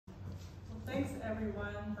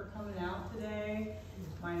everyone for coming out today.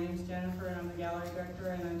 My name's Jennifer and I'm the gallery director,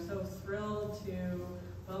 and I'm so thrilled to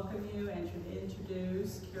welcome you and to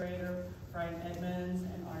introduce curator Brian Edmonds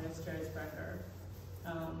and artist Jered Sprecher.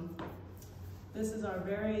 This is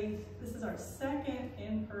our second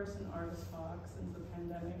in-person artist talk since the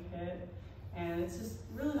pandemic hit, and it's just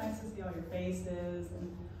really nice to see all your faces.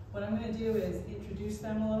 And what I'm going to do is introduce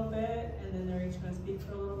them a little bit, and then they're each going to speak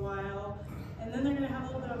for a little while, and then they're going to have a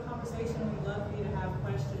little bit of conversation. We'd love for you to have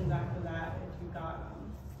questions after that if you've got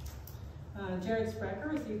them. Jered Sprecher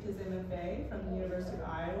received his MFA from the University of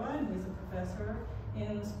Iowa, and he's a professor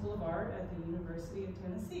in the School of Art at the University of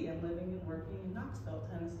Tennessee and living and working in Knoxville,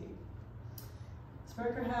 Tennessee.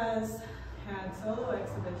 Sprecher has had solo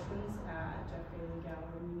exhibitions at Jeff Bailey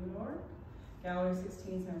Gallery in New York, Gallery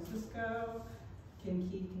 16 San Francisco,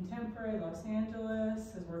 Curating Contemporary Los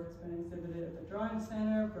Angeles. His work has been exhibited at the Drawing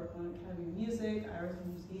Center, Brooklyn Academy of Music, ERASER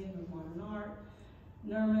Museum of Modern Art,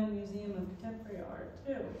 Nerman Museum of Contemporary Art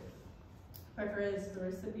too. Sprecher is the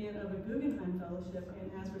recipient of a Guggenheim Fellowship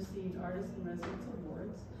and has received Artist in Residence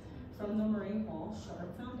Awards from the Maureen Walsh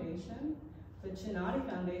Sharp Foundation, the Chinati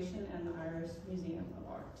Foundation, and the Irish Museum of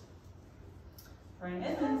Art. Brian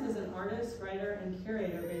Edmonds is an artist, writer, and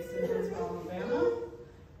curator based in Huntsville, Alabama.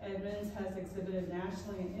 Edmonds has exhibited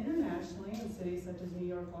nationally and internationally in cities such as New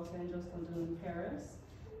York, Los Angeles, London, and Paris.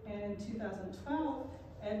 And in 2012,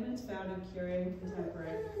 Edmonds founded Curating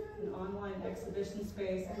Contemporary, an online exhibition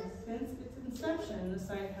space, and since its inception, the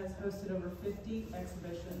site has hosted over 50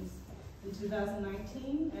 exhibitions. In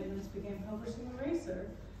 2019, Edmonds began publishing ERASER,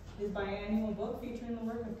 his biannual book featuring the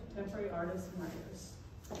work of contemporary artists and writers.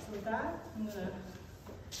 So with that, I'm going to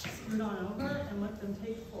scoot on over and let them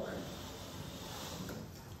take the floor.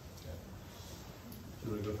 Do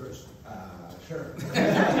you want to go first? Sure.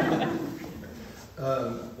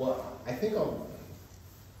 Well, I think I'll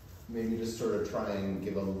maybe just sort of try and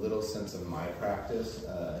give a little sense of my practice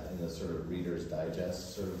in the sort of Reader's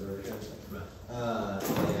Digest sort of version.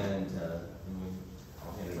 And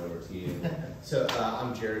I'll hand it over to you. So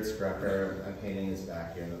I'm Jered Sprecher. My painting is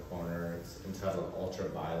back here in the corner. It's entitled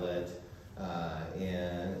Ultraviolet,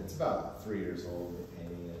 and it's about 3 years old, the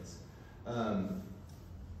painting is.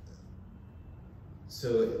 So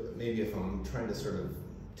maybe if I'm trying to sort of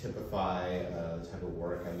typify the type of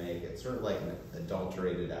work I make, it's sort of like an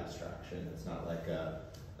adulterated abstraction. It's not like a,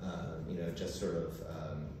 just sort of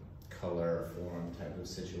color form type of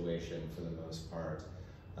situation for the most part.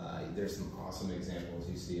 There's some awesome examples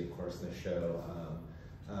you see, of course, in the show,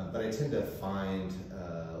 but I tend to find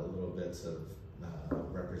little bits of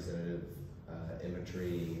representative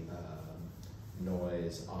imagery,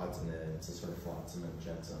 noise, odds and ends, a sort of flotsam and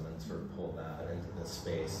jetsam, and sort of pull that into the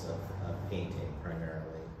space of painting primarily.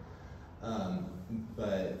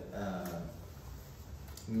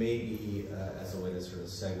 Maybe as a way to sort of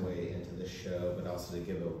segue into the show, but also to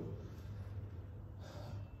give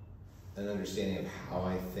an understanding of how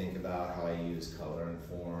I think about how I use color and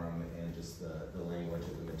form and just the language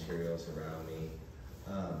of the materials around me.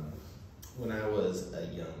 When I was a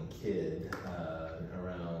young kid,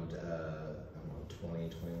 around 20,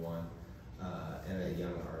 21, and a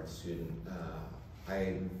young art student,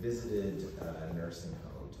 I visited a nursing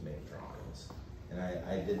home to make drawings. And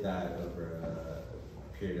I did that over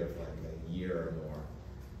a period of like a year or more.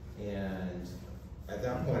 And at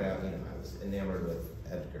that point, I was enamored with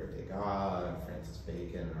Edgar Degas and Francis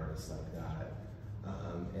Bacon and artists like that.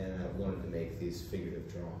 And I wanted to make these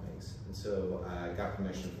figurative drawings. And so I got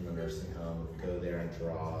permission from a nursing home to go there and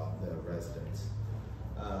draw the residents.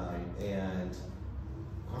 And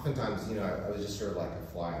oftentimes, I was just sort of like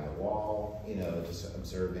a fly on the wall, just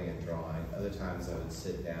observing and drawing. Other times I would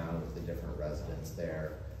sit down with the different residents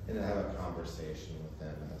there and have a conversation with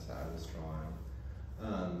them as I was drawing.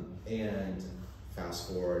 And fast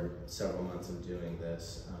forward several months of doing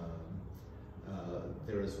this,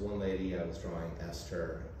 there was one lady I was drawing,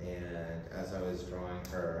 Esther, and as I was drawing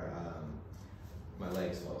her, my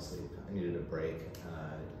legs fell asleep. I needed a break.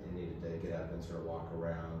 I needed to get up and sort of walk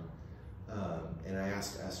around. And I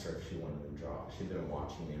asked Esther if she wanted to draw. She'd been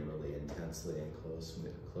watching me really intensely and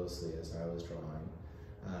closely as I was drawing.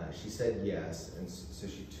 She said yes, and so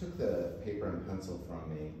she took the paper and pencil from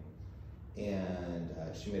me, and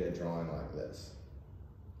she made a drawing like this.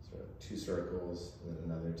 Sort of 2 circles, and then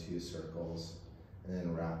another 2 circles, and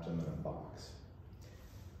then wrapped them in a box.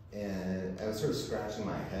 And I was sort of scratching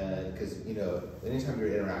my head, because anytime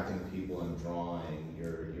you're interacting with people and drawing,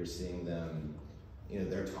 you're seeing them,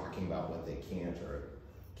 they're talking about what they can't or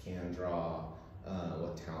can draw,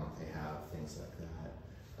 what talent they have, things like that.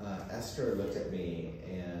 Esther looked at me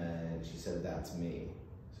and she said, "That's me."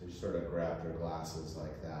 So she sort of grabbed her glasses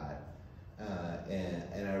like that.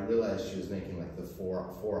 and I realized she was making like the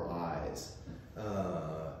four eyes,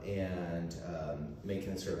 and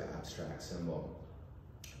making a sort of abstract symbol.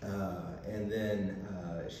 And then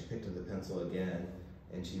she picked up the pencil again,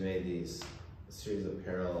 and she made these series of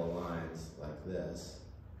parallel lines like this,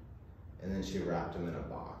 and then she wrapped them in a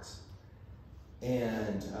box.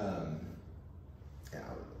 And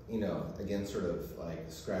you know, again, sort of like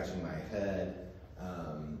scratching my head,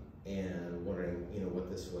 and wondering, you know, what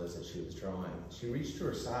this was that she was drawing. She reached to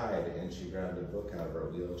her side and she grabbed a book out of her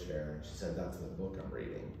wheelchair, and she said, "That's the book I'm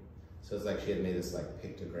reading." So it's like she had made this like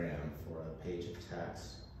pictogram for a page of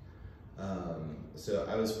text. So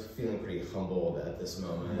I was feeling pretty humbled at this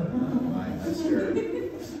moment by Esther.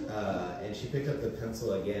 And she picked up the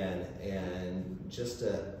pencil again, and just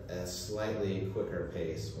a slightly quicker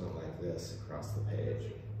pace went like this across the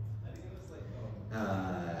page.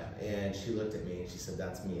 And she looked at me and she said,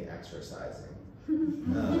 "That's me exercising."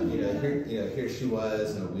 Here she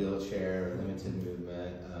was in a wheelchair, limited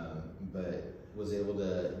movement, but was able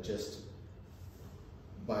to just,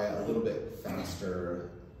 by a little bit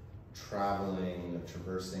faster traveling,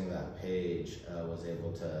 traversing that page, was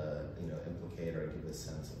able to, you know, implicate or give a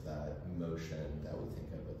sense of that motion that we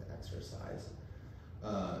think of with exercise.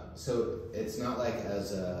 So it's not like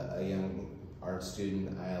as a young art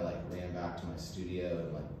student, I like ran back to my studio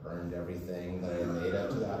and like burned everything that I had made up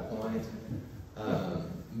to that point.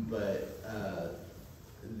 But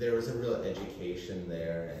there was a real education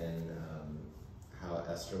there in how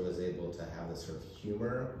Esther was able to have this sort of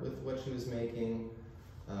humor with what she was making,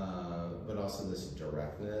 but also this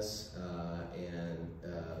directness, and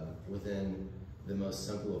within the most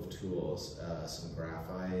simple of tools, some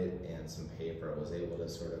graphite and some paper, was able to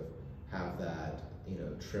sort of have that, you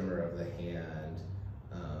know, tremor of the hand,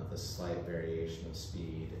 the slight variation of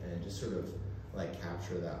speed, and just sort of like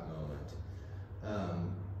capture that moment.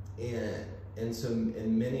 And so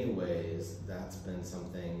in many ways, that's been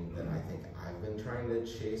something that I think I've been trying to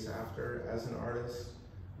chase after as an artist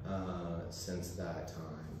since that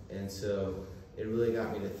time. And so it really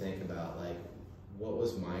got me to think about, like, what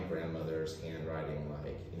was my grandmother's handwriting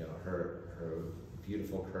like? You know, her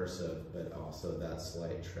beautiful cursive, but also that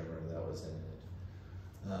slight tremor that was in it.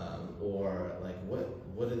 Or like,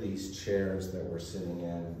 what are these chairs that we're sitting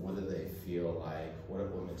in? What do they feel like?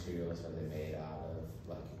 What materials are they made out of?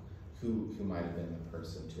 Like, who might have been the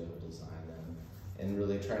person to have designed them? And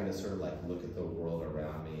really trying to sort of like look at the world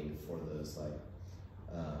around me for those like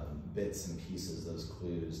bits and pieces, those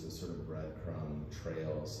clues, those sort of breadcrumb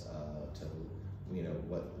trails to, you know,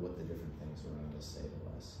 what the different things around us say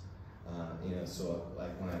to us. You know, so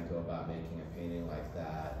like when I go about making a painting like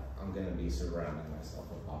that, I'm going to be surrounding myself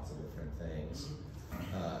with lots of different things.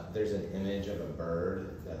 There's an image of a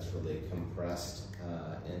bird that's really compressed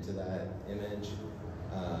into that image,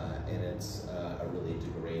 and it's a really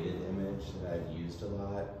degraded image that I've used a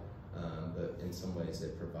lot, but in some ways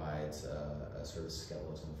it provides a sort of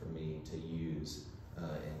skeleton for me to use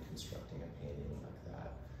in constructing a painting like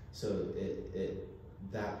that. So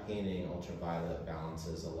that painting, Ultraviolet,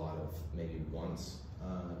 balances a lot of maybe wants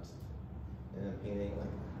in a painting. Like,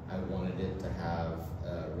 I wanted it to have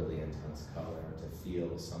a really intense color, to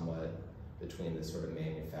feel somewhat between the sort of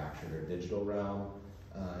manufactured or digital realm,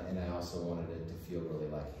 and I also wanted it to feel really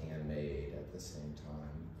like handmade at the same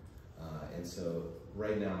time. And so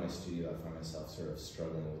right now in my studio, I find myself sort of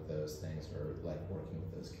struggling with those things, or like working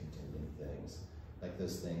with those contingent things, like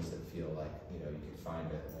those things that feel like, you know, you could find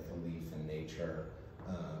it like a leaf in nature,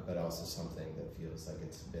 but also something that feels like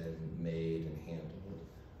it's been made and handled,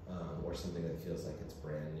 or something that feels like it's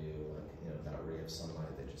brand new, like, you know, that ray of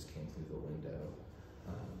sunlight that just came through the window.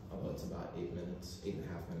 Although it's about 8.5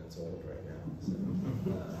 minutes old right now, so,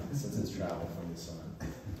 since it's traveled from the sun.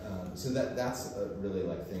 So that's really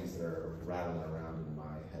like things that are rattling around in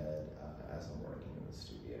my head as I'm working in the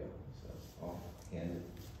studio. So I'll hand it.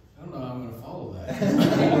 I don't know how I'm going to follow that.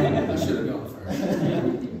 I should have gone first.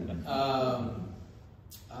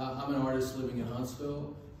 I'm an artist living in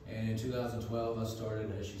Huntsville, and in 2012 I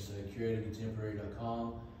started, as you said,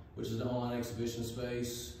 CuratingContemporary.com, which is an online exhibition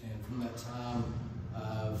space, and from that time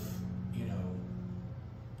I've, you know,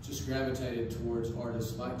 just gravitated towards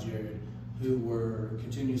artists like Jered, who were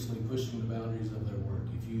continuously pushing the boundaries of their work.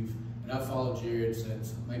 And I've followed Jered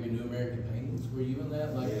since maybe New American Paintings. Were you in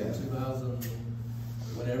that, like in 2000,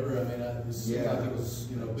 whatever? I mean, it seemed like it was,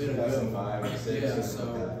 you know, a bit ago. 2005 or 2006. Yeah,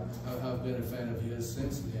 so I've been a fan of his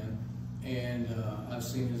since then, and I've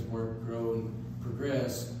seen his work grow and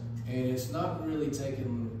progress. And it's not really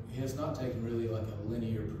taken. It has not taken really like a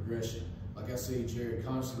linear progression. Like I see Jered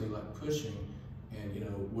constantly like pushing, and, you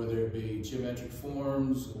know, whether it be geometric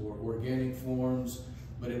forms or organic forms,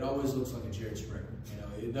 but it always looks like a Jered Sprecher. You know,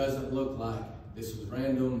 it doesn't look like this is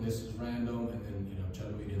random, and then, you know, try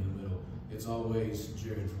to meet in the middle. It's always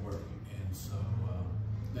Jered's work, and so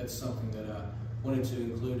that's something that I wanted to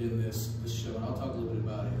include in this show, and I'll talk a little bit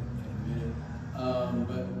about it in a minute.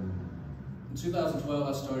 But in 2012,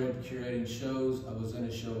 I started curating shows. I was in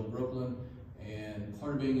a show in Brooklyn, and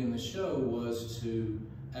part of being in the show was to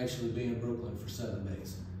actually be in Brooklyn for 7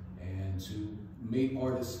 days, and to meet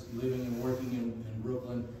artists living and working in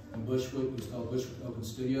Brooklyn, in Bushwick. It was called Bushwick Open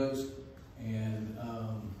Studios, and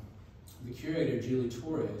the curator, Julie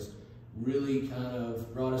Torres, really kind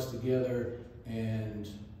of brought us together and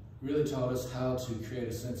really taught us how to create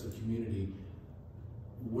a sense of community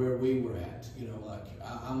where we were at. You know, like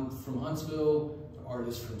I'm from Huntsville,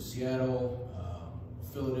 artists from Seattle,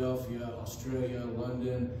 Philadelphia, Australia,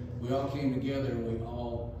 London. We all came together and we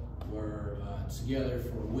all were together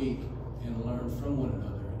for a week and learned from one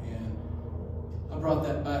another. And I brought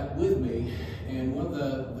that back with me. And one of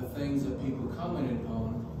the things that people commented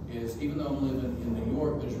on is, even though I'm living in New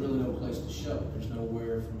York, there's really no place to show. There's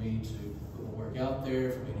nowhere for me to put my work out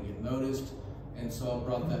there, for me to get noticed. And so I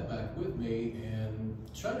brought that back with me and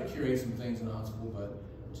tried to curate some things in Huntsville, but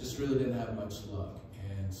just really didn't have much luck.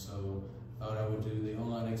 And so thought I would do the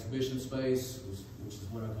online exhibition space, which is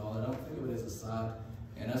what I call it. I don't think of it as a site.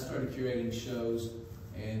 And I started curating shows,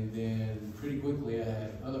 and then pretty quickly I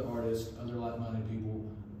had other artists, other like-minded people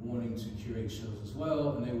wanting to curate shows as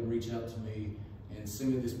well, and they would reach out to me and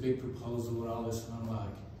send me this big proposal and all this, and I'm like,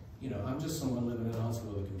 you know, I'm just someone living in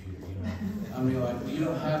Huntsville with a computer, you know. I mean, like, you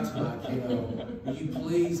don't have to, like, you know, will you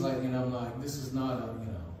please, like, you know, I'm like, this is not a,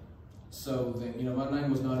 you know. So then, you know, my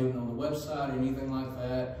name was not even on the website or anything like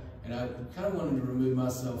that, and I kind of wanted to remove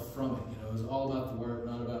myself from it, you know. It was all about the work,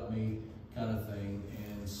 not about me, kind of thing.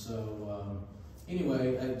 And so,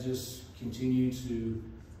 anyway, I just continued to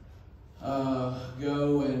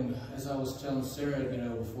go, and as I was telling Sarah, you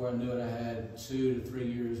know, before I knew it, I had 2 to 3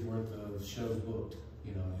 years worth of shows booked.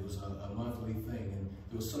 You know, it was a monthly thing, and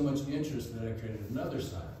there was so much interest that I created another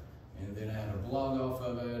site, and then I had a blog off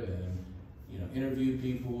of it, and, you know, interviewed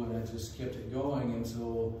people, and I just kept it going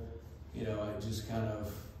until, you know, I just kind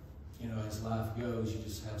of, you know, as life goes, you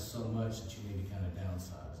just have so much that you need to kind of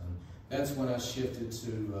downsize. And that's when I shifted to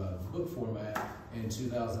book format in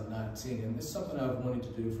 2019, and it's something I've wanted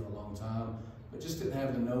to do for a long time, but just didn't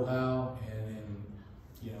have the know-how and,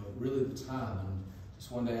 you know, really the time. And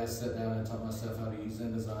just one day I sat down and taught myself how to use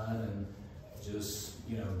InDesign and just,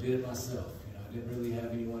 you know, did it myself. You know, I didn't really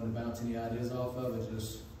have anyone to bounce any ideas off of. I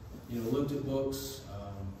just, you know, looked at books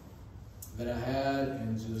that I had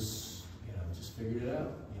and just, you know, just figured it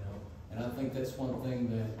out, you know. And I think that's one thing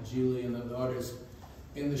that Julie and the artists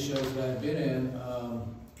in the shows that I've been in,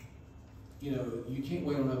 you know, you can't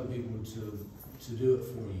wait on other people to do it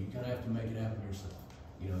for you. You kind of have to make it happen yourself.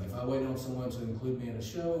 You know, if I wait on someone to include me in a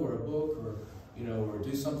show or a book or, you know, or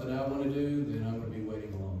do something I want to do, then I'm going to be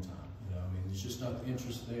waiting a long time. You know, I mean, there's just not the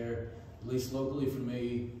interest there, at least locally for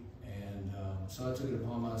me. And so I took it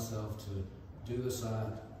upon myself to do the site,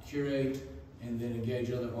 curate, and then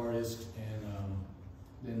engage other artists, and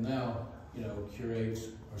then now, you know,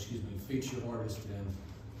 feature artists in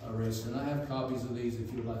ERASER. And I have copies of these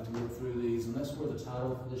if you'd like to look through these, and that's where the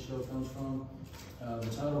title for the show comes from.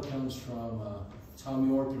 The title comes from Tom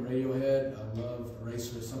York and Radiohead. I love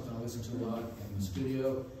ERASER. It's something I listen to a lot in the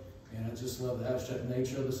studio, and I just love the abstract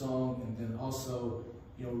nature of the song. And then also,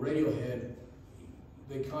 you know, Radiohead,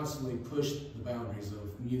 they constantly push the boundaries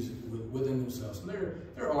of music within themselves. And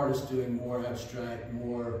they're artists doing more abstract,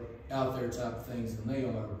 more out there type things than they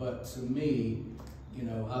are. But to me, you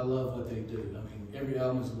know, I love what they do. I mean, every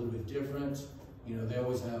album is a little bit different. You know, they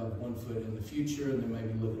always have one foot in the future, and they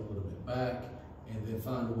maybe looking a little bit back, and then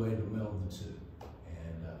find a way to meld the two.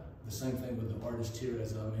 And the same thing with the artist here,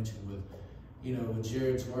 as I mentioned, with, you know, with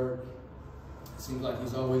Jered's work. It seems like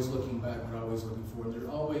he's always looking back, but always looking forward. There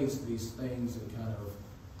are always these things that kind of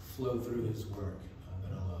flow through his work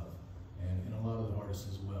that I love, and a lot of the artists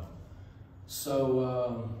as well.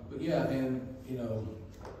 So, but yeah, and, you know,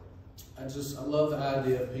 I love the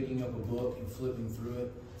idea of picking up a book and flipping through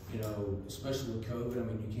it, you know, especially with COVID. I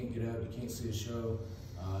mean, you can't get out, you can't see a show.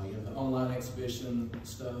 You know, the online exhibition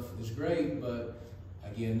stuff is great, but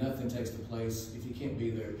again, nothing takes the place if you can't be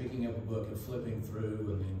there, picking up a book and flipping through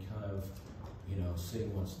and then kind of, you know,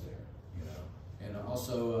 seeing what's there, you know. And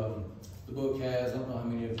also, the book has, I don't know how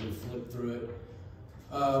many of you flipped through it,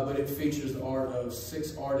 but it features the art of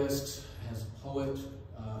 6 artists, has a poet,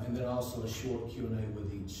 and then also a short Q&A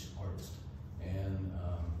with each artist. And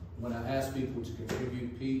when I asked people to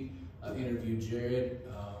contribute, Pete, I interviewed Jered.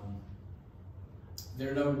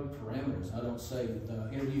 there are no parameters. I don't say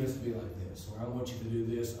the interview has to be like this, or I want you to do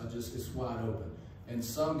this. It's wide open. And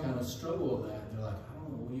some kind of struggle with that. They're like, I don't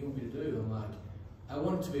know, what do you want me to do? I'm like, I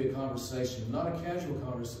want it to be a conversation, not a casual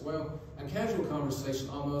conversation. Well, a casual conversation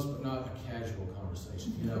almost, but not a casual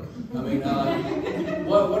conversation, you know? I mean,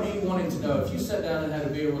 what are you wanting to know? If you sat down and had a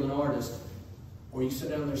beer with an artist, or you sit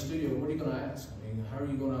down in their studio, what are you going to ask? I mean, how are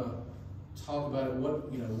you going to talk about it? What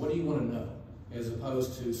do you want to know? As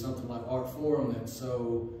opposed to something like Art Forum that's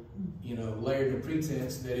so, layered to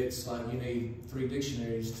pretense that it's like you need 3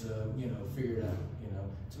 dictionaries to, figure it out,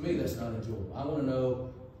 To me, that's not enjoyable. I want to know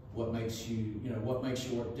what makes you, what makes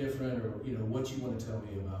your work different, or, what you want to tell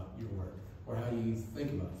me about your work, or how you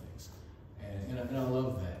think about things. And I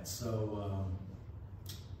love that. So,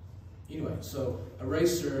 anyway, so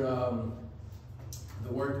ERASER,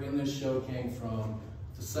 the work in this show came from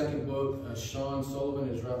the second book. Sean Sullivan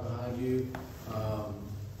is right behind you.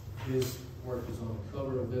 His work is on the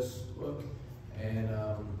cover of this book, and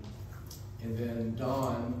then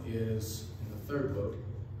Don is in the third book,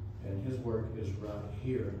 and his work is right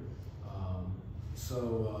here.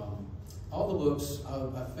 All the books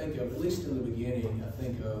I think of, at least in the beginning, I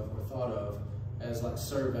think of or thought of as like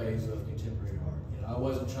surveys of contemporary art. I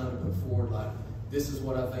wasn't trying to put forward like, this is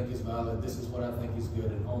what I think is valid, this is what I think is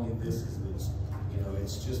good, and only this is this.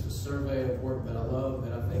 It's just a survey of work that I love,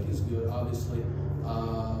 that I think is good, obviously,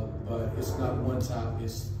 but it's not one type.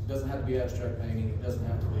 It doesn't have to be abstract painting, it doesn't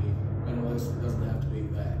have to be minimalist, it doesn't have to be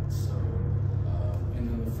that. So, and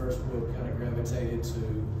then the first book kind of gravitated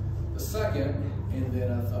to the second, and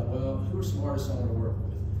then I thought, well, who are some artists I want to work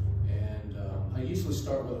with? And I usually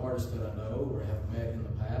start with artists that I know or have met in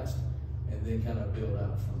the past, and then kind of build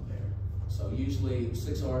out from there. So usually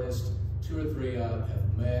 6 artists, 2 or 3 I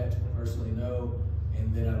have met, personally know,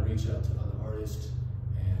 and then I reach out to other artists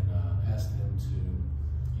and ask them to,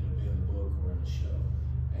 be in the book or in the show.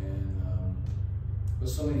 And with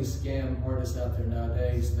so many scam artists out there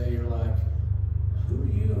nowadays, they are like, who are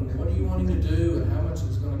you and what are you wanting to do and how much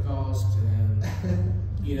it's going to cost? And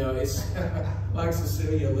it's like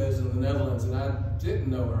Cecilia lives in the Netherlands, and I didn't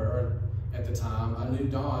know her at the time. I knew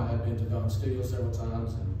Don. I'd been to Don's studio several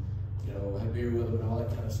times, and had beer with him and all that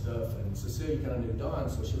kind of stuff. And Cecilia kind of knew Don,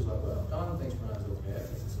 so she was like, well, Don thinks Brian's okay, I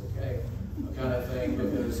guess it's okay, kind of thing.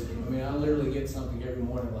 Because, I literally get something every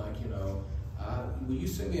morning like, will you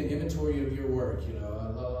send me an inventory of your work?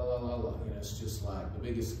 It's just like the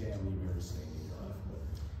biggest scam you've ever seen in your life.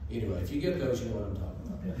 But anyway, if you get those, you know what I'm talking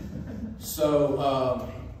about.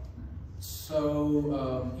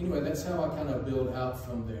 Anyway, that's how I kind of build out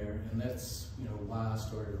from there. And that's, why I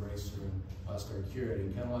started ERASER and why I started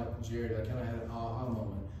curating. Kind of like Jered, I kind of had an aha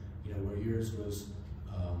moment, where yours was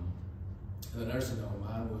the nursing home.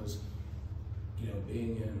 Mine was,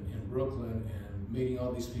 being in Brooklyn and meeting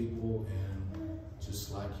all these people and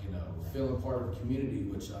just like, feeling part of a community,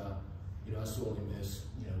 which I sorely miss,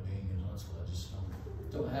 being in Huntsville. I just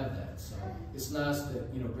don't have that. So it's nice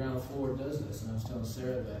that, Ground Floor does this. And I was telling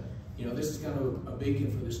Sarah that, this is kind of a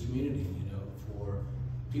beacon for this community, for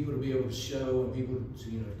people to be able to show and people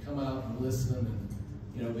to, come out and listen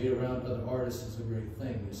and, be around other artists is a great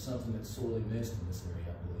thing. It's something that's sorely missed in this area,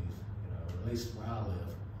 I believe, or at least where I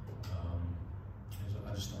live.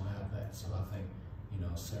 I just don't have that. So I think,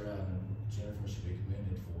 Sarah and Jennifer should be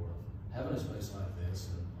commended for having a space like this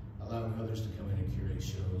and allowing others to come in and curate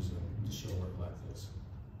shows and to show work like this.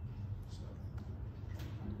 So.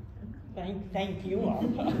 Thank you all.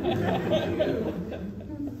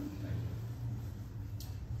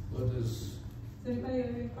 What does anybody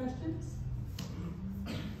have any questions?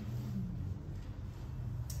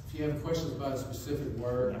 If you have questions about a specific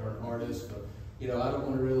work or an artist, or, I don't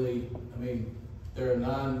want to really, there are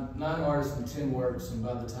nine artists and 10 works, and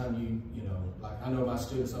by the time like I know my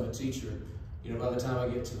students, I'm a teacher, by the time I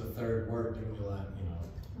get to the 3rd work, they're going to be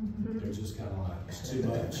like, they're just kind of like, it's too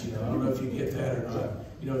much, I don't know if you get that or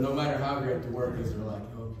not. No matter how great the work is, they're like,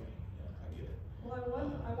 okay, yeah, I get it.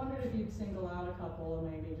 Well, I wondered if you'd single out a couple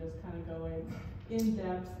and maybe just kind of go in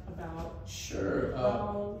depth about sure.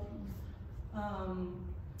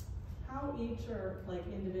 How each are like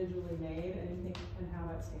individually made and how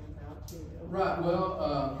that stands out to you. Right.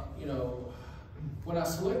 Well, when I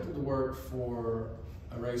selected the work for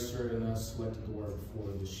ERASER and I selected the work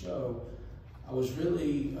for the show, I was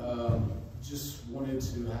really just wanted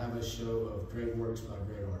to have a show of great works by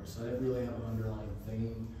great artists. I didn't really have an underlying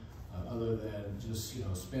theme other than just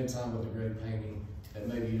spend time with a great painting that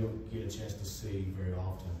maybe you don't get a chance to see very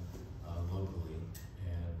often locally,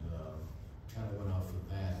 and kind of went off with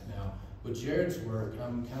that. Now, with Jered's work,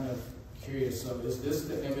 I'm kind of curious. So, is this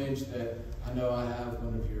the image that I know I have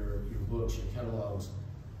one of your books, your catalogs,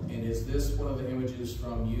 And is this one of the images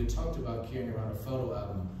from, you talked about carrying around a photo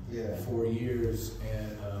album for years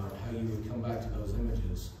and how you would come back to those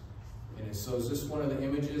images. And so is this one of the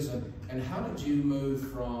images? And how did you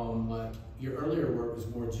move from, like, your earlier work was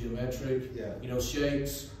more geometric, you know,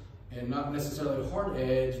 shapes, and not necessarily hard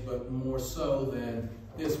edge, but more so than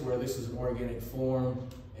this, where this is an organic form,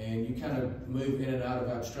 and you kind of move in and out of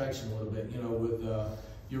abstraction a little bit, you know, with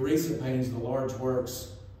your recent paintings, the large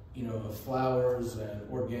works, you know, of flowers and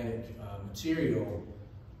organic material,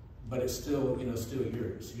 but it's still, you know, still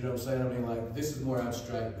yours. You know what I'm saying? I mean, like, this is more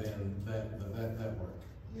abstract than that work.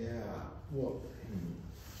 Yeah. Well,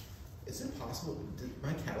 is it possible?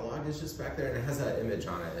 My catalog is just back there, and it has that image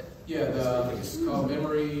on it. Yeah, it's called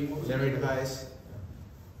Memory. Memory Device.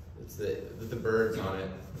 It's the birds on it.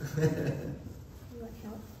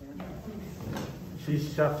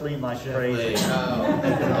 She's shuffling like crazy.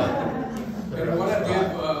 And what I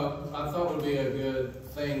did, I thought would be a good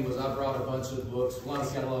thing was I brought a bunch of books, a lot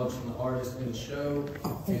of catalogs from the artists in the show,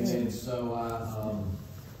 and then so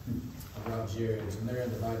I brought Jered's, and they're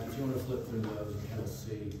in the back. If you want to flip through those and kind of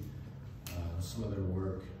see some of their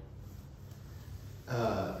work.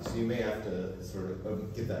 So you may have to sort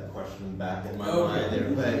of get that question back in my mind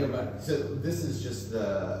there. But so this is just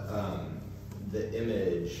the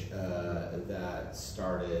image that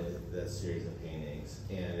started the series of paintings,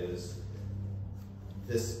 and it was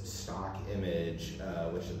this stock image,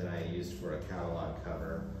 which then I used for a catalog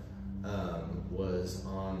cover, was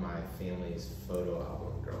on my family's photo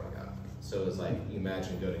album growing up. So it was like, you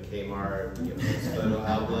imagine go to Kmart, get those photo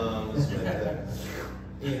albums with the,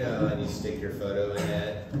 you know, and you stick your photo in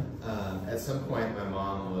it. At some point, my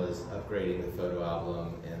mom was upgrading the photo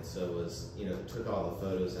album, and so was, you know, took all the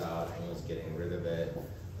photos out and was getting rid of it.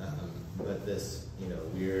 But this, you know,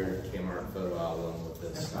 weird Kmart photo album with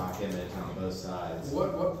the stock image on both sides.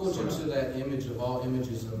 What pulled you to that image of all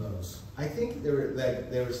images in those? I think there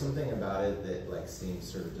was something about it that like seemed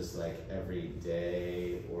sort of just like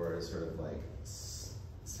everyday or sort of like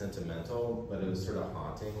sentimental, but it was sort of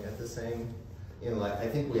haunting at the same. You know, like I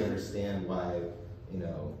think we understand why, you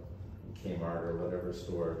know, Kmart or whatever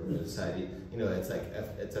store decided, you know, it's like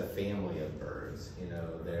it's a family of birds, you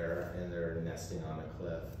know, they're nesting on a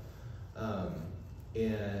cliff.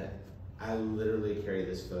 And I literally carried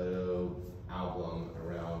this photo album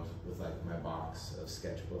around with like my box of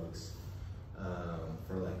sketchbooks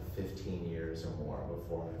for like 15 years or more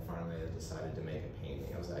before I finally decided to make a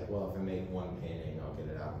painting. I was like, well, if I make one painting, I'll get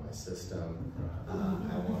it out of my system. I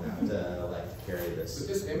won't have to like carry this. But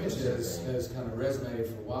this image has kind of resonated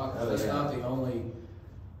for a while, because it's not the only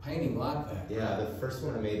painting like that. Yeah, the first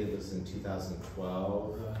one I made was in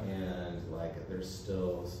 2012, and like there's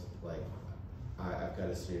still like I've got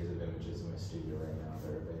a series of images in my studio right now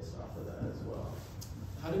that are based off of that as well.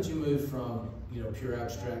 How did you move from, you know, pure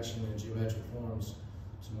abstraction and geometric forms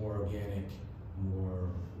to more organic, more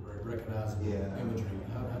recognizable imagery?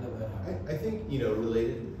 How did that happen? I think, you know,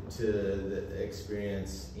 related to the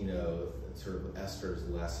experience, you know, sort of Esther's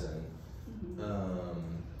lesson,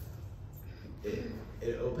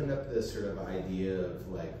 it opened up this sort of idea of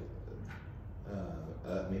like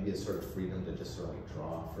maybe a sort of freedom to just sort of like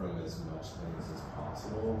draw from as much things as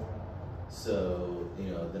possible. So, you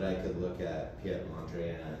know, that I could look at Piet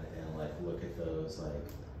Mondrian and like look at those like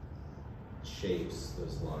shapes,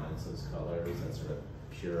 those lines, those colors, that sort of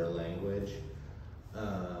pure language.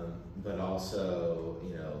 But also,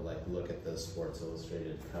 you know, like look at the Sports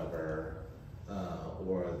Illustrated cover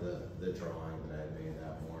or the drawing that I made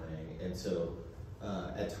that morning. And so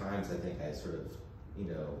at times I think I sort of, you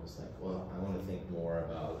know, was like, well, I want to think more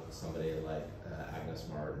about somebody like Agnes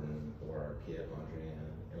Martin or Piet Mondrian,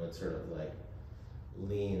 and would sort of like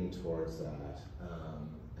lean towards that,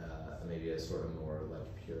 maybe a sort of more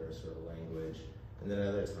like pure sort of language. And then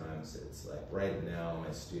other times it's like, right now in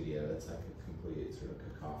my studio, it's like a complete sort of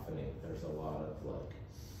cacophony. There's a lot of like,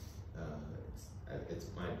 it's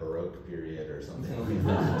my Baroque period or something like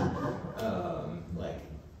that.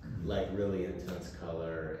 Like really intense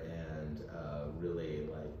color and really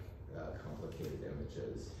like complicated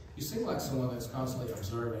images. You seem like someone that's constantly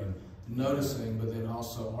observing, noticing, but then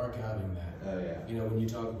also archiving that. Oh yeah. You know, when you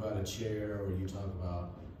talk about a chair, or you talk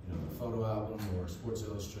about, you know, a photo album or Sports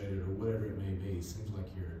Illustrated or whatever it may be, it seems like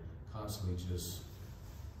you're constantly just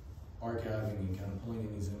archiving and kind of pulling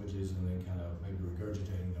in these images and then kind of maybe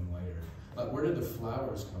regurgitating them later. Like, where did the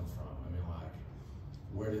flowers come from? I mean, like,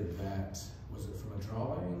 where did that, was it from a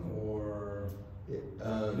drawing or?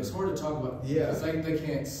 It's hard to talk about because they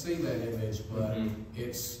can't see that image, but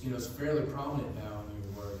it's, you know, it's fairly prominent now in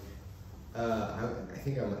your work. I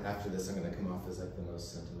think after this I'm going to come off as like the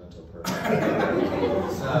most sentimental person.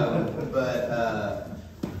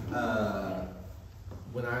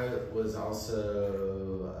 When I was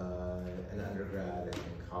also an undergrad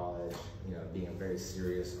in college, you know, being a very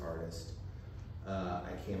serious artist,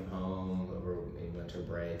 I came home over a winter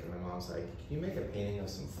break, and my mom's like, "Can you make a painting of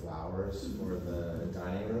some flowers for the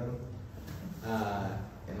dining room?"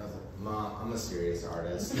 And I was like, "Mom, I'm a serious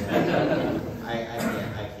artist.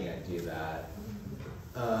 I can't do that."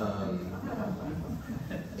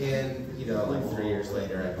 And you know, like 3 years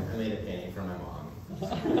later, I made a painting for my mom.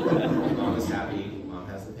 My mom is happy. Mom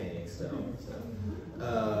has the painting still, so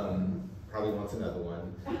probably wants another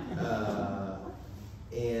one.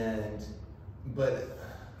 But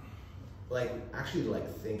like actually, like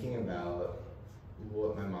thinking about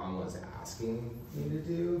what my mom was asking me to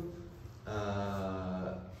do.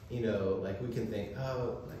 You know, like we can think,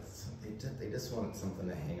 oh, like they just want something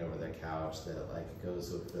to hang over their couch that like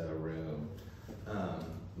goes with the room.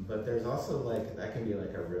 But there's also like, that can be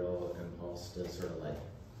like a real impulse to sort of like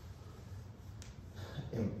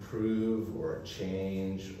improve or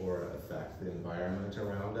change or affect the environment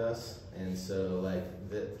around us. And so like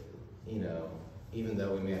that, you know, even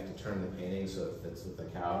though we may have to turn the painting so it fits with the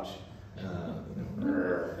couch,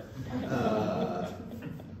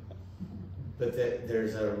 but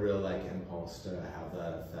there's a real like impulse to have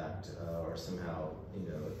that effect or somehow, you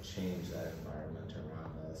know, change that environment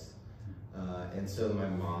around us. And so my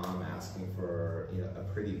mom asking for, you know, a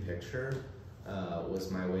pretty picture was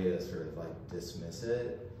my way to sort of like dismiss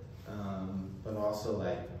it, but also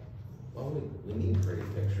like, well, we need pretty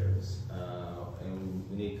pictures, and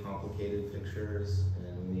we need complicated pictures,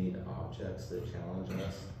 and we need objects that challenge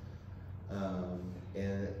us,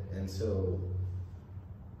 and so,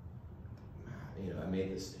 you know, I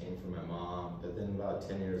made this painting for my mom, but then about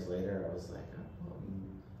 10 years later, I was like, oh,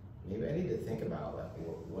 maybe I need to think about like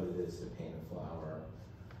what it is to paint a flower,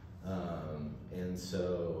 and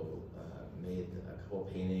so made a couple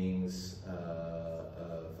paintings of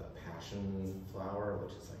a passion flower,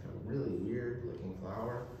 which is like a really weird looking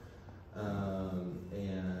flower,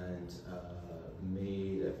 and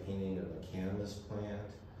made a painting of a cannabis plant,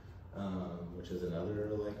 which is another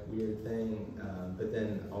like weird thing. But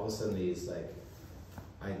then all of a sudden these like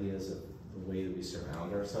ideas of the way that we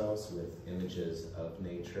surround ourselves with images of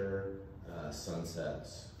nature,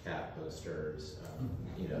 sunsets, cat posters,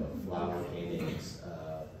 you know, flower paintings,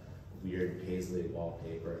 weird paisley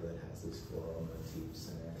wallpaper that has these floral motifs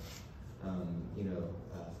in it.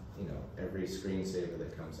 You know, every screensaver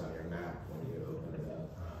that comes on your Mac when you open it up,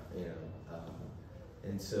 you know.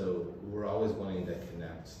 And so we're always wanting to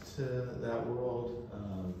connect to that world,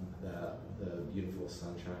 the beautiful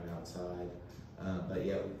sunshine outside, but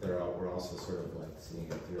yet we're also sort of like seeing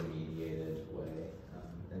it through a mediated way.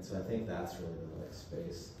 And so I think that's really the like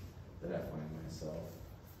space that I find myself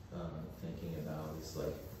thinking about is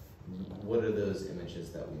like, what are those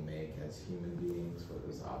images that we make as human beings? What are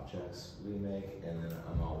those objects we make? And then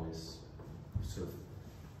I'm always sort of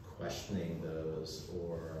questioning those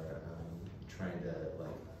or trying to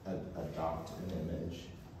like adopt an image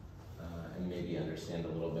and maybe understand a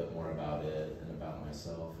little bit more about it and about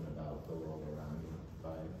myself and about the world around me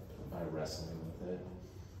by wrestling with it.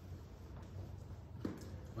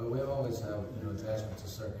 Well, we always have, you know, attachments to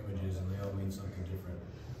certain images, and they all mean something different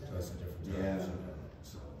to us at different times. Yeah.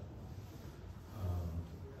 So,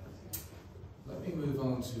 let me move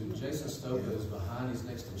on to Jason Stopa is behind. He's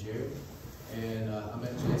next to Jered, and I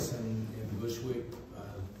met Jason in Bushwick,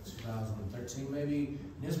 2013 maybe.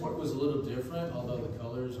 And his work was a little different, although the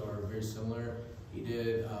colors are very similar. He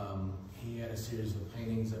did. He had a series of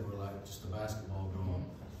paintings that were like just a basketball goal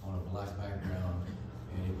on a black background.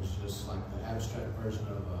 And it was just like the abstract version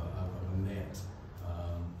of a net.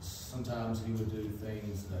 Sometimes he would do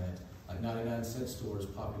things that, like 99-cent stores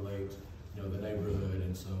populate, you know, the neighborhood,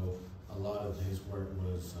 and so a lot of his work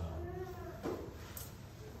was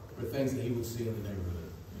for things that he would see in the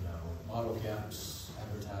neighborhood. You know, model caps,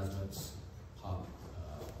 advertisements, pop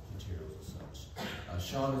materials and such.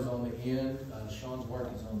 Sean is on the end. Sean's work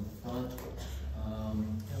is on the front.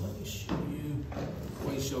 And let me show you.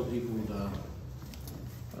 Let me show people the.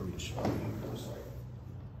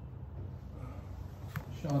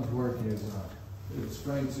 Sean's work is it's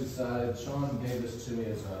framed two-sided. Sean gave this to me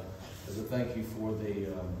as a thank you for the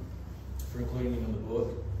for including it in the book.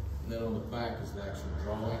 And then on the back is the actual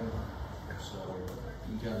drawing, so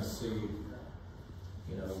you can kind of see,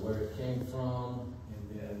 you know, where it came from, and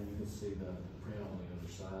then you can see the print on the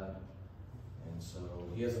other side. And so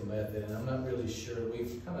he has a method, and I'm not really sure.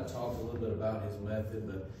 We've kind of talked a little bit about his method,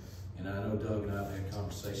 but. And I know Doug and I have had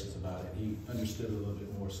conversations about it. He understood it a little bit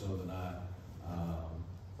more so than I.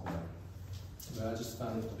 But I just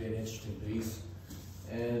found it to be an interesting piece.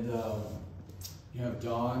 And You have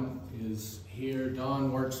Don is here.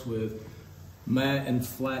 Don works with matte and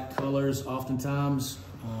flat colors oftentimes.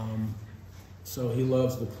 So he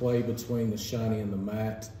loves the play between the shiny and the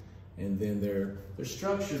matte, and then they're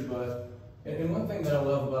structured. But and one thing that I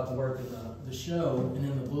love about the work in the show and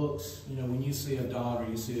in the books, you know, when you see a Don or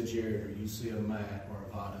you see a Jered or you see a Matt or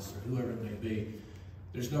a Vadis or whoever it may be,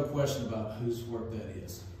 there's no question about whose work that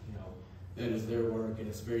is. You know, that is their work, and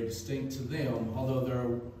it's very distinct to them. Although there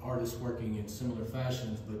are artists working in similar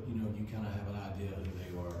fashions, but you know, you kind of have an idea who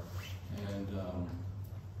they are. And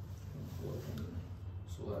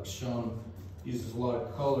so, like Sean uses a lot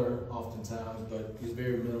of color oftentimes, but he's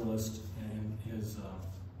very minimalist in his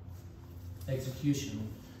execution.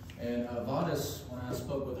 And Vadis, when I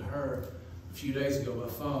spoke with her a few days ago by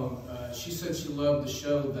phone, she said she loved the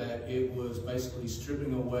show that it was basically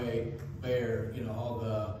stripping away bare, you know, all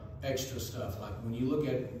the extra stuff. Like when you look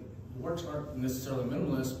at, the works aren't necessarily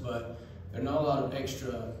minimalist, but there are not a lot of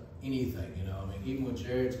extra anything, you know. I mean, even with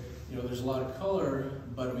Jered's, you know, there's a lot of color,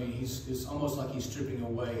 but I mean, it's almost like he's stripping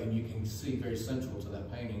away, and you can see very central to that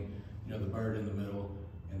painting, you know, the bird in the middle,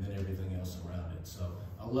 and then everything else around it. So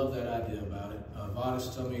I love that idea about it.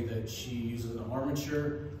 Vadis told me that she uses an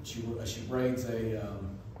armature. She braids a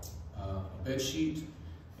bed sheet,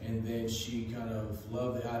 and then she kind of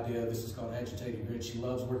loved the idea. This is called agitated grid. She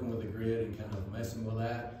loves working with the grid and kind of messing with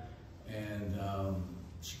that. And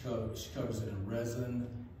she covers it in resin.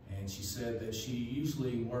 And she said that she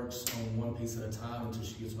usually works on one piece at a time until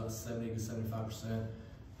she gets about 70 to 75%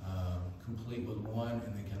 complete with one,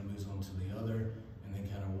 and then kind of moves on to the other, and then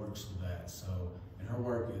kind of works with that. So in her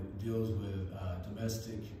work, it deals with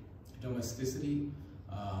domesticity,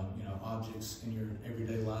 you know, objects in your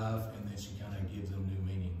everyday life, and then she kind of gives them new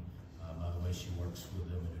meaning by the way she works with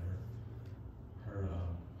them in her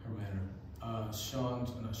manner.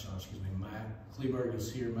 Matt Kleberg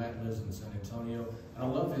is here. Matt lives in San Antonio. And I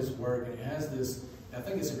love his work, and it has this, I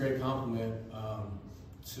think it's a great compliment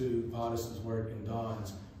to Vadis's work and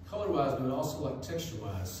Don's, color-wise, but also like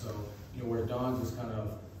texture-wise. So, you know, where Don's is kind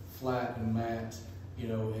of flat and matte, you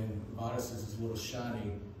know, and Vadis is a little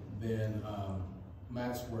shiny, then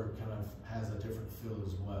Matt's work kind of has a different feel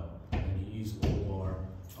as well. And he used oil bar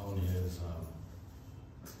on his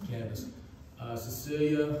canvas.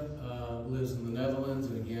 Cecilia lives in the Netherlands,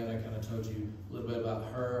 and again, I kind of told you a little bit about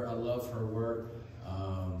her. I love her work.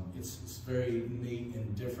 It's very neat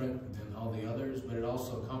and different than all the others, but it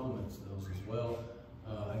also complements those as well.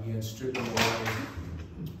 Again, stripping away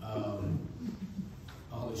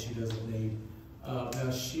all that she doesn't need.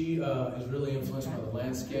 Now she is really influenced by the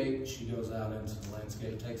landscape. She goes out into the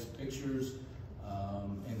landscape, takes pictures,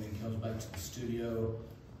 and then comes back to the studio,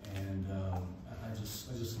 and I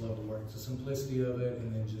just love the work, the simplicity of it,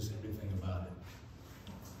 and then just everything about it.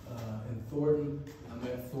 And Thornton, I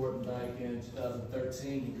met Thornton back in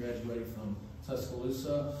 2013. He graduated from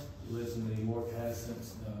Tuscaloosa. He lives in New York, has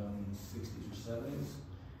since the 60s or 70s.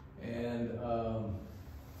 And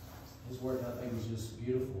his work, I think, is just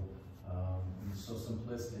beautiful. And so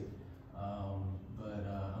simplistic. But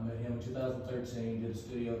I met him in 2013, did a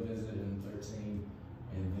studio visit in 13,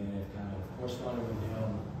 and then it kind of corresponded with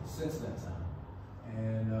him since that time.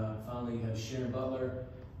 And finally, you have Sharon Butler.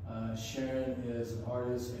 Sharon is an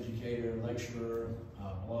artist, educator, lecturer,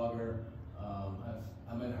 blogger.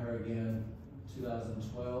 I met her again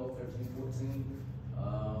 2012, 13, 14.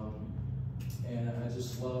 And I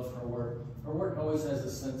just love her work. Her work always has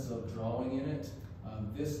a sense of drawing in it.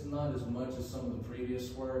 This not as much as some of the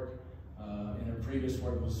previous work. And her previous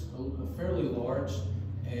work was fairly large,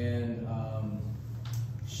 and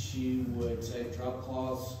she would take drop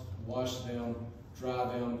cloths, wash them, dry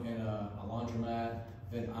them in a laundromat,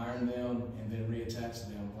 then iron them, and then reattach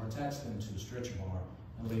them, or attach them to a stretcher bar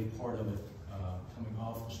and leave part of it coming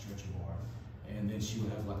off the stretcher bar. And then she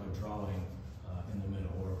would have like a drawing in the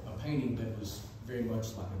middle, or a painting that was very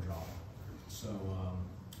much like a drawing. So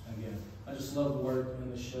again, I just love the work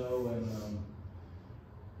in the show, and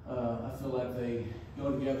I feel like they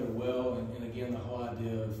go together well. And again, the whole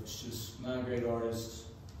idea of it's just 9 great artists,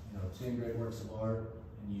 you know, 10 great works of art,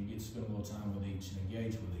 and you get to spend a little time with each and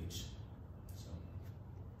engage with each. So.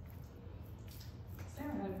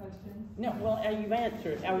 Sarah had a question. No, well, you've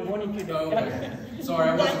answered. I wanted you to. Oh, okay. Sorry,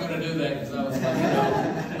 I wasn't going to do that because I was like, you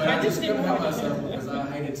know, but I just couldn't help myself because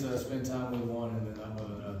I hated to spend time with one and then not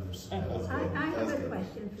with others. I have a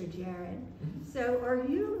question for Jered. So are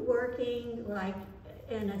you working like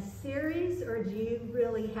in a series, or do you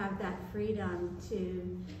really have that freedom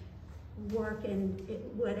to work in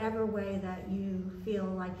whatever way that you feel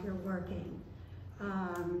like you're working?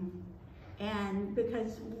 And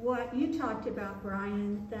because what you talked about,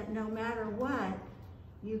 Brian, that no matter what,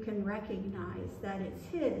 you can recognize that it's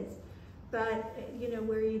his. But, you know,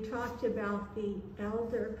 where you talked about the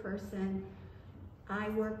elder person, I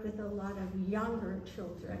work with a lot of younger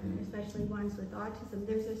children, especially ones with autism.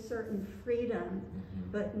 There's a certain freedom,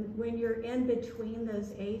 but when you're in between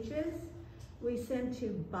those ages, we seem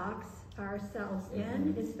to box ourselves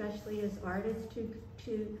in, especially as artists,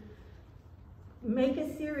 to make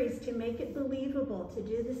a series, to make it believable, to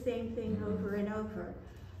do the same thing over and over.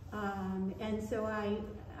 And so I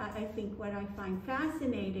think what I find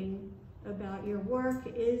fascinating about your work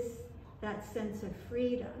is that sense of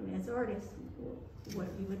freedom as artists, what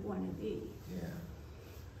you would want to be. Yeah.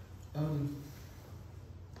 Oh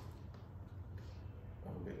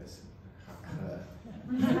goodness.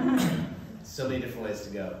 So many different ways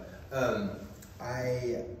to go.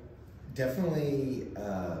 I definitely,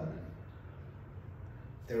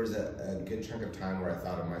 there was a good chunk of time where I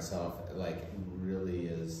thought of myself like really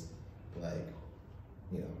as like,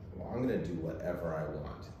 you know, well, I'm gonna do whatever I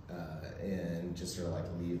want, and just sort of like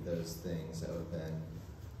leave those things open.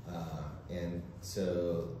 And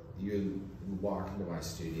so you walk into my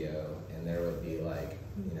studio and there would be like,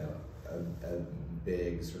 you know, a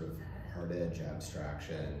big sort of hard edge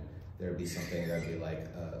abstraction. There would be something that would be like,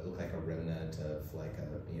 look like a remnant of like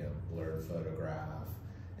a, you know, blurred photograph.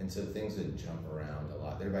 And so things would jump around a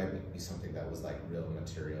lot. There might be something that was like real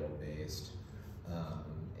material based,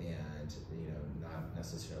 and, you know, not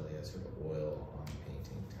necessarily a sort of oil on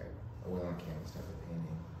painting type, oil on canvas type of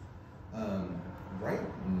painting. Right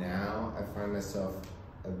now, I find myself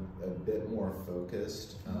a bit more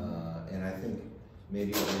focused, and I think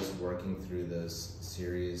maybe just working through this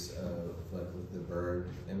series of like with the bird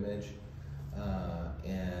image,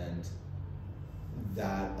 and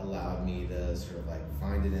that allowed me to sort of like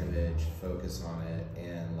find an image, focus on it,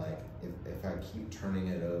 and like if I keep turning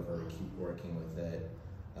it over, keep working with it,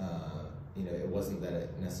 you know, it wasn't that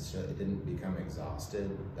it didn't become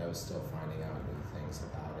exhausted. I was still finding out new things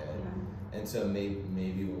about it. Yeah. And so maybe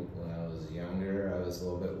when I was younger, I was a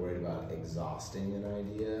little bit worried about exhausting an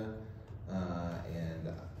idea, and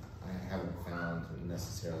I haven't found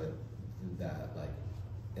necessarily that like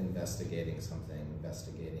investigating something,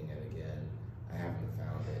 investigating it again, I haven't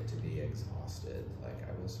found it to be exhausted like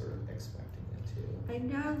I was sort of expecting it to. I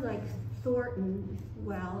know like Thornton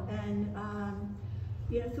well, and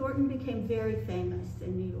you know, Thornton became very famous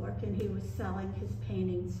in New York, and he was selling his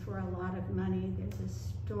paintings for a lot of money. There's a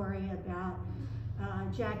story about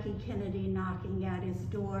Jackie Kennedy knocking at his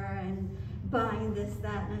door and buying this,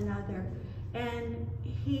 that, and another. And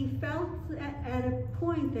he felt at a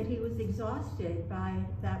point that he was exhausted by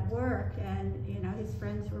that work, and you know, his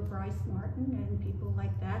friends were Bryce Martin and people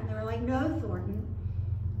like that, and they were like, no, Thornton,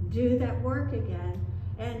 do that work again.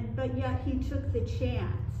 But yet he took the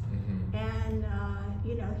chance, and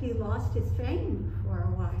you know, he lost his fame for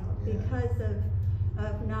a while because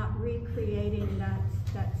of not recreating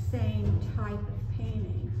that same type of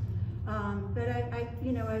painting. But I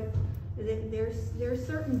you know, there's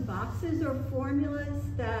certain boxes or formulas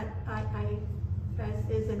that I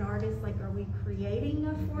as an artist, like, are we creating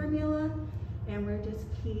a formula and we're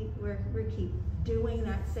keep doing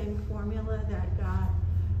that same formula that got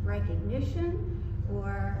recognition,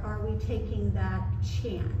 or are we taking that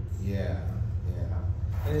chance? Yeah.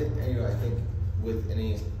 And you know, I think with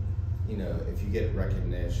any, you know, if you get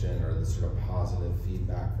recognition or the sort of positive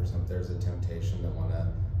feedback for something, there's a temptation to want to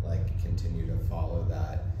like continue to follow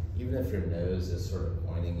that, even if your nose is sort of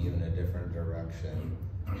pointing you in a different direction.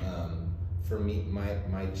 For me,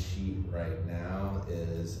 my cheat right now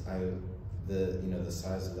is the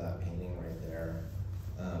size of that painting right there.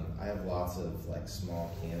 I have lots of like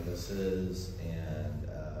small canvases and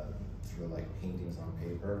sort of like paintings on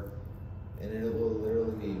paper. And it will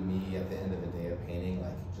literally be me at the end of the day of painting,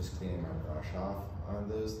 like just cleaning my brush off on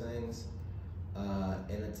those things.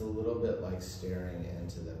 And it's a little bit like staring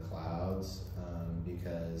into the clouds,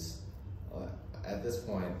 because at this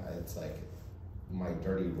point, it's like my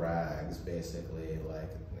dirty rags, basically, like,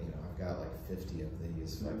 you know, I've got like 50 of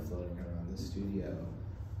these like floating around the studio.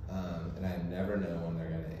 And I never know when they're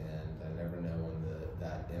gonna end. I never know when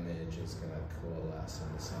that image is gonna coalesce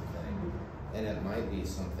into something. And it might be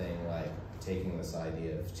something like taking this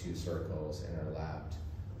idea of two circles interlapped,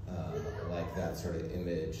 like that sort of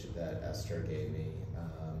image that Esther gave me,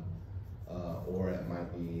 or it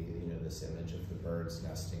might be, you know, this image of the birds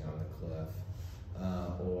nesting on the cliff,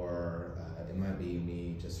 or it might be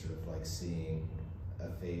me just sort of like seeing a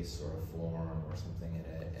face or a form or something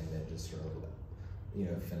in it, and then just sort of, you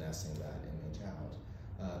know, finessing that image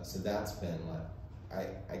out. So that's been like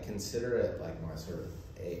I consider it like my sort of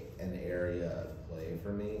an area of play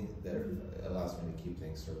for me that allows me to keep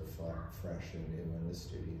things sort of fresh and new in the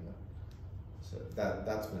studio. So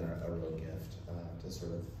that's been a real gift to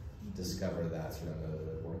sort of discover that sort of mode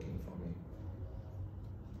of working for me.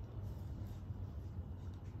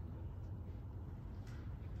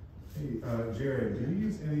 Hey, Jered, do you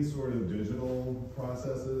use any sort of digital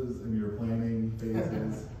processes in your planning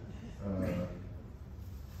phases?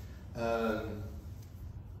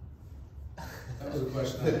 That was a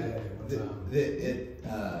question I had at one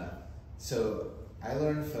time. So I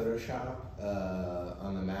learned Photoshop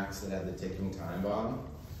on the Macs that had the ticking time bomb.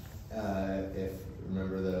 If you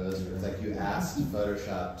remember those, it's like you asked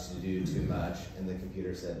Photoshop to do too much, and the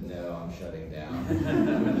computer said, "No, I'm shutting down,"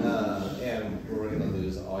 and we're going to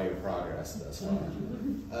lose all your progress thus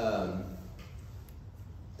far.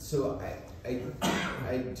 So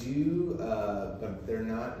I do, but they're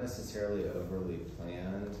not necessarily overly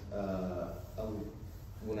planned.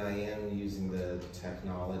 When I am using the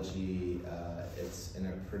technology, it's in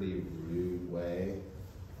a pretty rude way,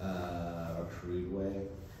 a crude way.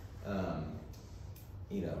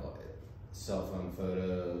 You know, cell phone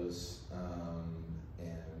photos,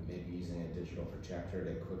 and maybe using a digital projector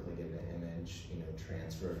to quickly get an image, you know,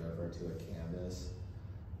 transferred over to a canvas.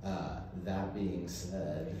 That being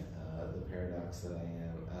said, the paradox that I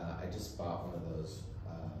am, I just bought one of those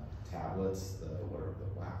tablets, the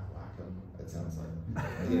Wacom. It sounds like,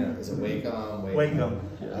 you know, is it Wacom?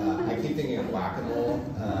 Wacom. I keep thinking of whack-a-mole.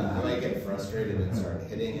 I might get frustrated and start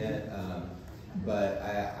hitting it, but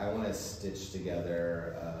I want to stitch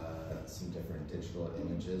together some different digital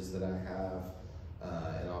images that I have,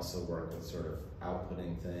 and also work with sort of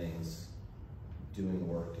outputting things, doing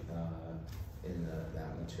work in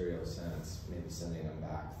that material sense, maybe sending them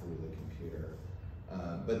back through the computer.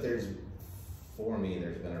 But for me,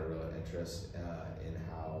 there's been a real interest in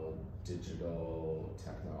how digital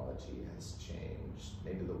technology has changed,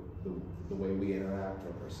 maybe the way we interact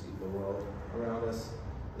or perceive the world around us.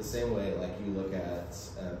 The same way, like you look at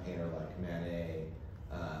a painter like Manet,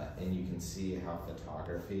 and you can see how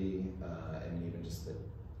photography, and even just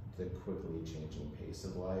the quickly changing pace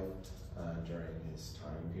of life during his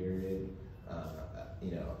time period,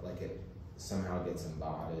 you know, like it somehow gets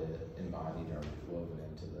embodied or woven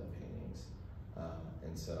into the paintings.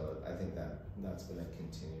 And so I think that's been a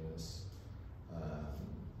continuous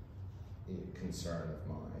concern of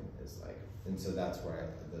mine, is like, and so that's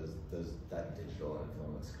where that digital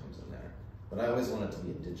influence comes in there. But I always want it to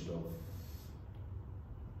be a digital,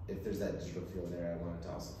 if there's that digital feel there, I want it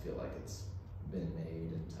to also feel like it's been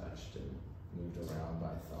made and touched and moved around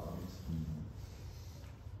by thumbs.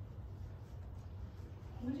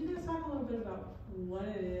 Would you guys talk a little bit about what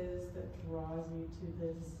it is that draws you to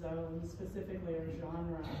this zone, specifically or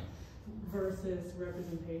genre, versus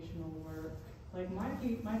representational work? Like my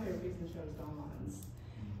favorite piece in the show is Dawn's.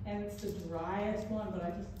 And it's the driest one, but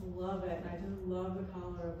I just love it. And I just love the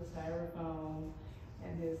color of the styrofoam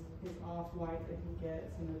and his off-white that he gets,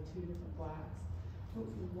 you know, two different blacks. But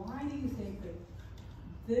why do you think that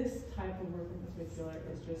this type of work in particular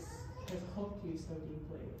has hooked you so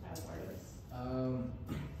deeply as artists?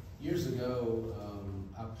 Years ago,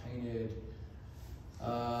 I painted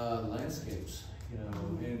landscapes, you know,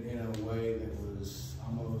 in a way that was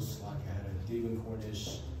almost like I had a Devon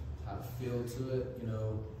Cornish type feel to it, you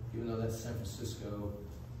know, even though that's San Francisco,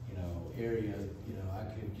 you know, area, you know, I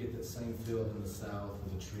could get that same feel in the south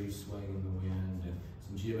with the trees swaying in the wind and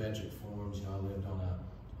some geometric forms. You know, I lived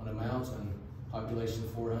on a mountain, population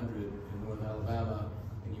 400 in North Alabama,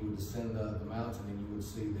 and you would descend the mountain and you would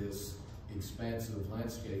see this expansive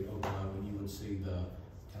landscape open up, and you would see the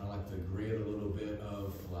kind of like the grid a little bit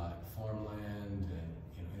of like farmland and,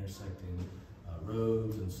 you know, intersecting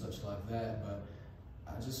roads and such like that. But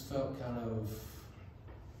I just felt kind of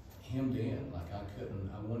hemmed in, like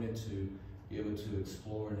I wanted to be able to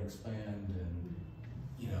explore and expand and,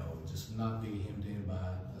 you know, just not be hemmed in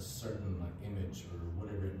by a certain like image or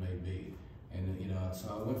whatever it may be. And, you know,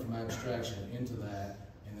 so I went from abstraction into that,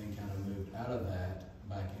 and then kind of moved out of that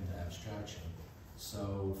back into abstraction.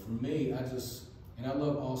 So for me, and I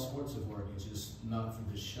love all sorts of work, it's just not for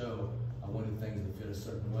this show. I wanted things that fit a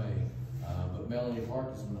certain way. But Melanie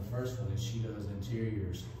Park is in the first one, and she does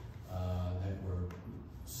interiors that were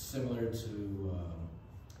similar to,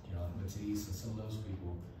 you know, Matisse and some of those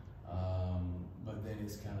people. But then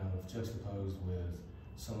it's kind of juxtaposed with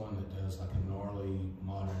someone that does like a gnarly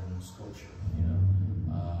modern sculpture, you know.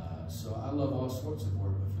 So I love all sorts of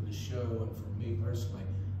work, but for the show and for me personally,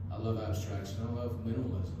 I love abstraction. I love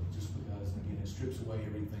minimalism, just because, again, it strips away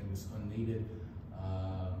everything that's unneeded.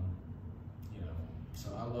 You know,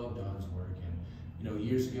 so I love Don's work, and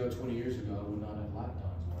years ago, 20 years ago, I would not have liked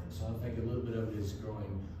Don's work. So I think a little bit of it is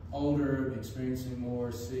growing older, experiencing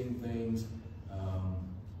more, seeing things,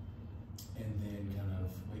 and then kind of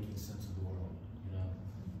making sense of the world,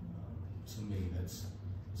 to me, that's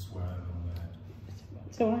where I'm on that.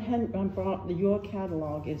 So I hadn't brought, your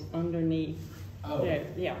catalog is underneath. Oh. There.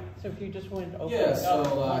 Yeah, so if you just wanted to open Yeah, it so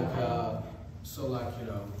up.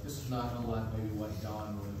 this is not unlike maybe what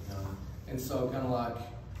Don would have done. And so kind of like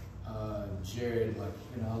Jered,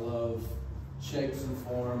 I love shapes and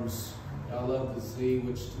forms. I love the Z,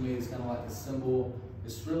 which to me is kind of like a symbol.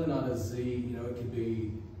 It's really not a Z, it could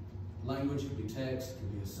be language, it could be text, it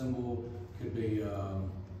could be a symbol, it could be, a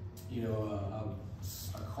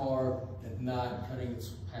car at night cutting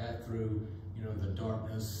its path through, the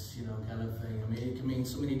darkness, kind of thing. I mean, it can mean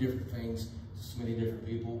so many different things to so many different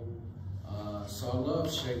people. So I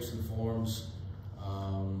love shapes and forms,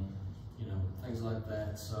 things like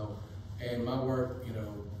that. So, and my work,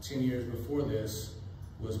 10 years before this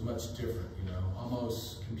was much different,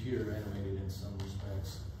 almost computer animated in some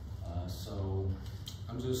respects. So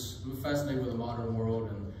I'm fascinated with the modern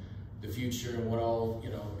world and the future and what all,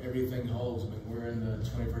 everything holds. I mean, we're in the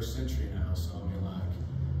 21st century now, so I mean,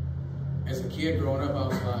 as a kid growing up, I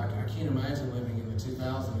was like, I can't imagine living in the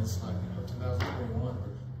 2000s. It's like, 2021, or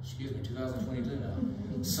excuse me, 2022 now.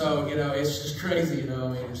 So, it's just crazy, I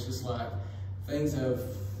mean, it's just like, things have,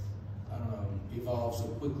 I don't know, evolved so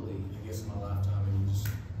quickly, I guess, in my lifetime, and you just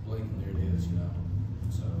blink and there it is,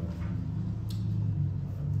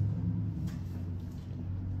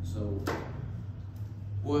 So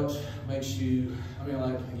what makes you, I mean,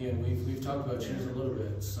 again, we've talked about yours a little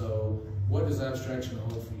bit, so what does abstraction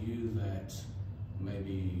hold for you that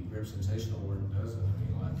maybe representational work doesn't? I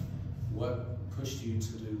mean, what pushed you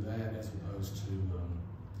to do that as opposed to,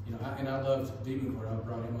 and I loved Debencourt. I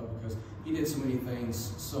brought him up because he did so many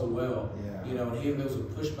things so well. Yeah. And there was a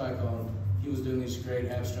pushback on, he was doing these great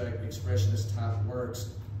abstract expressionist type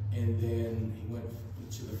works, and then he went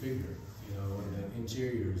to the figure, and the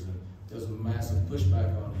interiors, and there was a massive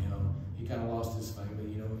pushback on him. He kind of lost his fame, but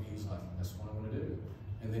he was like, that's what I want to do.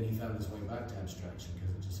 And then he found his way back to abstraction because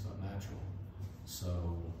it just felt natural.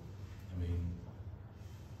 So, I mean,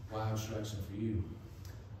 why abstraction for you?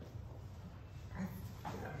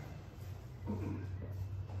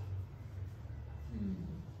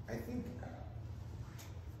 I think,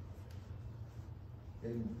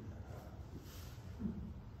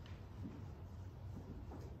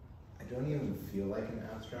 I don't even feel like an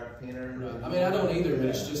abstract painter. Right. I mean, I don't either, but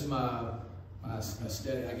it's just my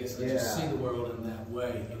aesthetic. I guess I just see the world in that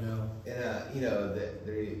way, And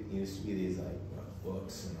there used to be these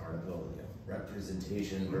books and articles,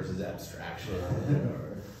 representation versus abstraction,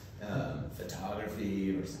 or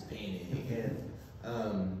photography versus painting,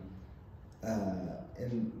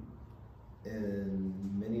 and in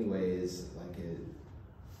many ways,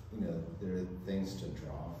 there are things to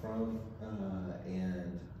draw from,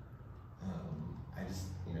 and I just,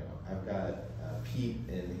 I've got Pete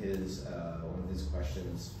in his one of his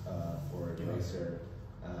questions for ERASER,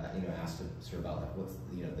 asked sort of about what's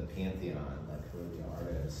the pantheon, who are the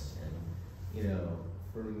artists, and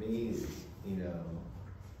for me,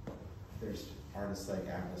 there's artists like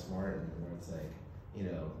Agnes Martin where it's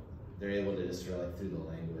they're able to just sort of through the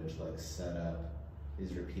language set up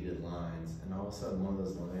these repeated lines, and all of a sudden one of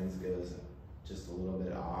those lines goes just a little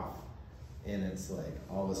bit off, and it's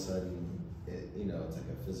all of a sudden it's a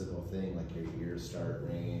physical thing, your ears start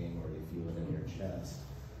ringing or you feel it in your chest,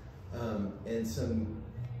 and some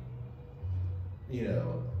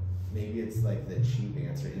maybe it's the cheap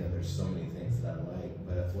answer, there's so many things that I like,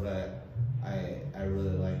 but what I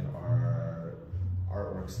really like are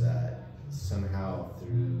artworks that somehow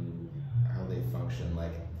through how they function,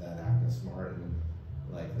 that Agnes Martin,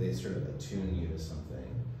 they sort of attune you to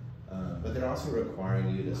something, but they're also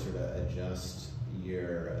requiring you to sort of adjust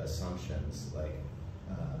your assumptions.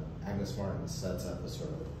 Agnes Martin sets up a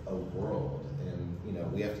sort of a world, and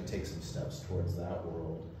we have to take some steps towards that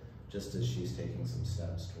world, just as she's taking some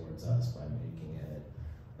steps towards us by making it.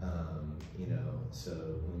 So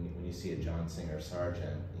when you see a John Singer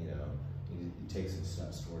Sargent, you take some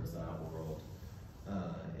steps towards that world,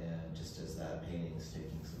 and just as that painting's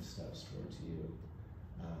taking some steps towards you.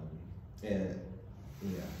 And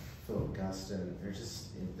Philip Guston,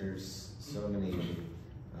 there's so many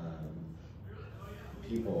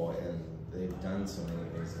people, and they've done so many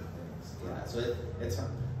amazing things. Yeah, so it's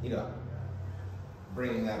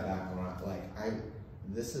bringing that back around,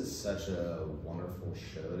 this is such a wonderful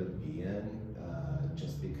show to be in,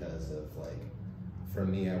 just because of for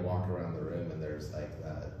me, I walk around the room and there's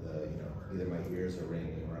either my ears are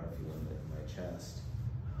ringing or I'm feeling it in my chest.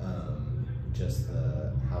 just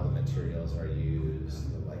how the materials are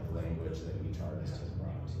used, the language that each artist has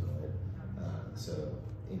brought to it. So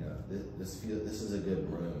you know, this is a good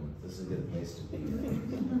room. This is a good place to be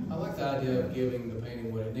in. I like the idea of giving the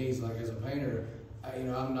painting what it needs. Like as a painter,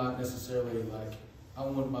 I'm not necessarily like, I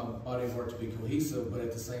want my body of work to be cohesive, but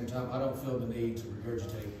at the same time, I don't feel the need to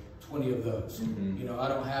regurgitate 20 of those. Mm-hmm. You know, I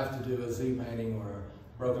don't have to do a Z painting or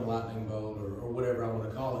a broken lightning bolt or whatever I want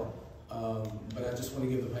to call it. But I just want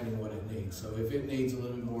to give the painting what it needs. So if it needs a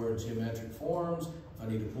little bit more geometric forms, if I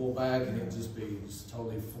need to pull back and it just be just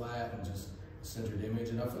totally flat and just centered image,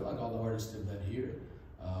 and I feel like all the artists did that here.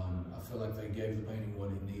 I feel like they gave the painting what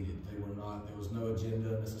it needed. There was no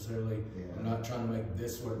agenda necessarily. Yeah. I'm not trying to make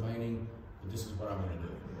this sort of painting, but this is what I'm going to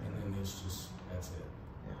do. And then it's just, that's it.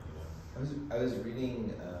 Yeah. I was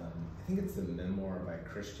reading, I think it's the memoir by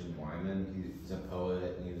Christian Wyman. He's a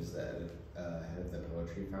poet, and he was the head of the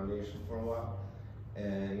Poetry Foundation for a while.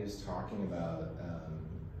 And he was talking about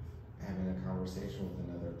having a conversation with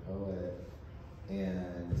another poet,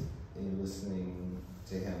 and listening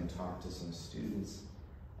to him talk to some students.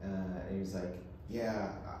 And he was like, yeah,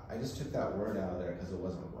 I just took that word out of there because it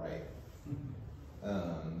wasn't right.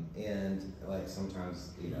 And like sometimes,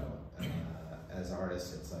 you know, as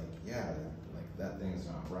artists, it's like, yeah, like that thing's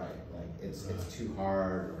not right. Like it's too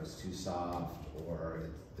hard, or it's too soft, or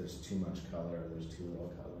there's too much color, there's too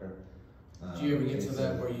little color. Do you ever get to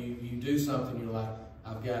that where you do something, you're like,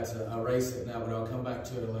 I've got to erase it now, but I'll come back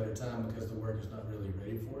to it at a later time because the work is not really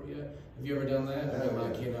ready for it yet? Have you ever done that? I mean,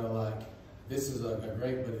 like, you know, like, this is a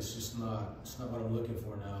great, but it's just not, it's not what I'm looking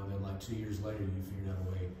for now. And then like 2 years later, you figured out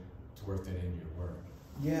a way to work that into your work.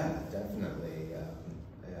 Yeah, definitely. Yeah.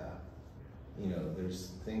 You know,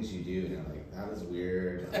 there's things you do and you're like, that was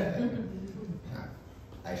weird.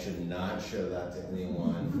 I should not show that to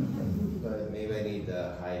anyone, but maybe I need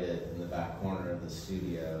to hide it in the back corner of the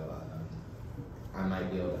studio. I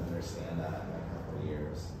might be able to understand that in a couple of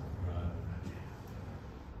years.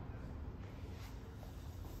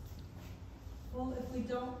 Well, if we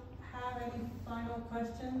don't have any final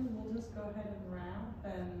questions, we'll just go ahead and wrap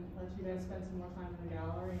and let you guys spend some more time in the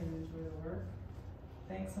gallery and enjoy the work.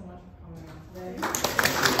 Thanks so much for coming out today.